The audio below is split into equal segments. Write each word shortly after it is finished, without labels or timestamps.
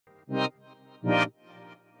We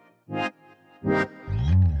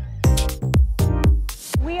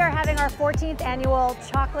are having our 14th annual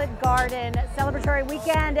Chocolate Garden celebratory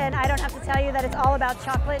weekend, and I don't have to tell you that it's all about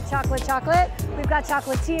chocolate, chocolate, chocolate. We've got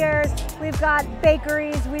chocolatiers, we've got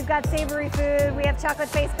bakeries, we've got savory food, we have chocolate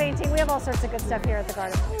face painting, we have all sorts of good stuff here at the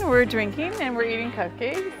garden. We're drinking and we're eating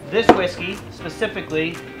cupcakes. This whiskey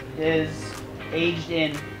specifically is aged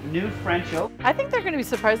in new French oak. I think they're going to be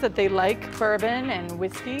surprised that they like bourbon and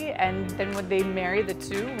whiskey, and then when they marry the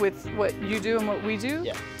two with what you do and what we do,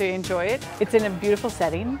 they enjoy it. It's in a beautiful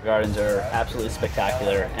setting. Gardens are absolutely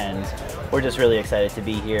spectacular, and we're just really excited to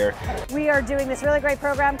be here. We are doing this really great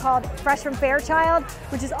program called Fresh from Fairchild,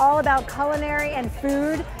 which is all about culinary and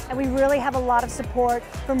food, and we really have a lot of support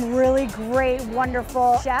from really great,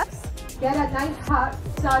 wonderful chefs. Get a nice hot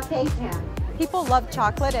saute pan. People love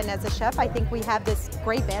chocolate, and as a chef, I think we have this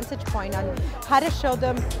great vantage point on how to show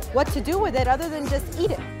them what to do with it other than just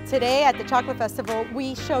eat it. Today at the Chocolate Festival,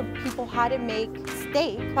 we showed people how to make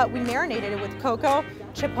steak, but we marinated it with cocoa,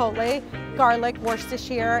 chipotle, garlic,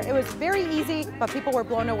 Worcestershire. It was very easy, but people were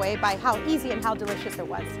blown away by how easy and how delicious it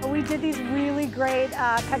was. We did these really great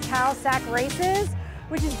cacao sack races,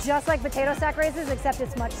 which is just like potato sack races, except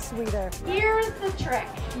it's much sweeter. Here's the trick,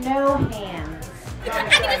 no hands.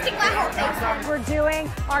 We're doing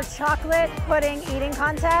our chocolate pudding eating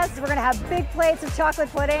contest. We're gonna have big plates of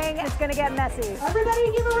chocolate pudding. It's gonna get messy.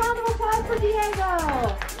 Everybody give a round of applause for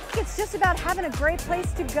Diego. It's just about having a great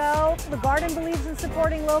place to go. The garden believes in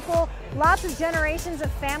supporting local. Lots of generations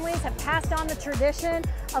of families have passed on the tradition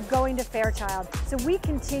of going to Fairchild. So we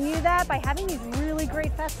continue that by having these really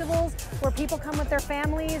great festivals where people come with their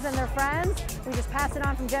families and their friends. We just pass it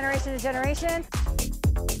on from generation to generation.